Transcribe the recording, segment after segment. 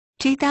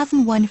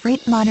2001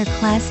 Freightliner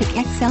Classic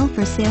XL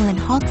for sale in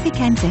Hoxie,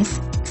 Kansas.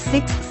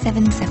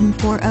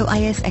 67740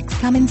 ISX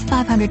Cummins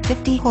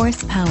 550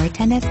 horsepower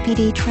 10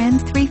 SPD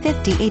trans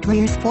 358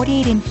 rears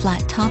 48 in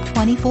flat top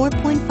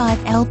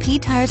 24.5 LP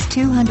tires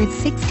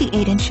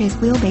 268 inches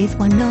wheelbase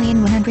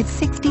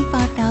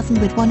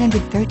 1,165,000 with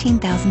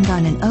 113,000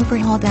 on an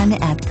overhaul done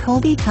at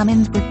Colby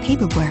Cummins with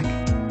paperwork.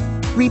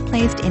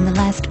 Replaced in the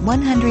last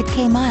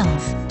 100k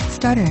miles,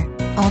 starter,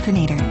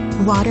 alternator,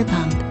 water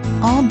pump,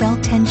 all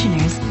belt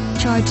tensioners,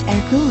 charged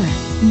air cooler,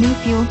 new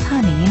fuel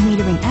timing and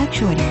metering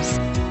actuators.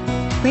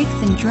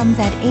 Brakes and drums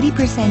at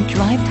 80%,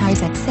 drive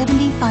tires at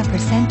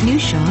 75%, new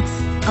shocks,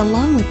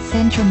 along with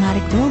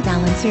centramatic wheel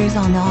balancers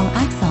on all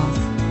axles.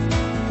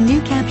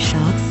 New cap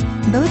shocks,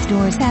 both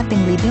doors have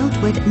been rebuilt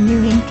with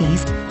new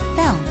hinges,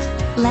 belt,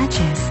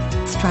 latches,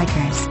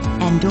 strikers,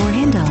 and door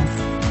handles.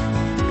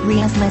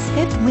 Greasless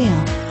fifth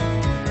wheel.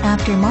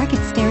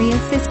 Aftermarket stereo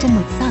system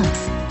with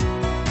subs.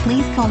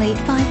 Please call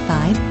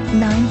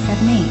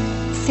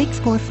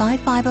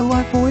 855-978-6455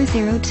 or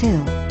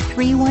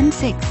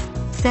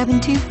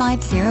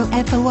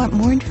 402-316-7250 for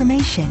more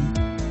information.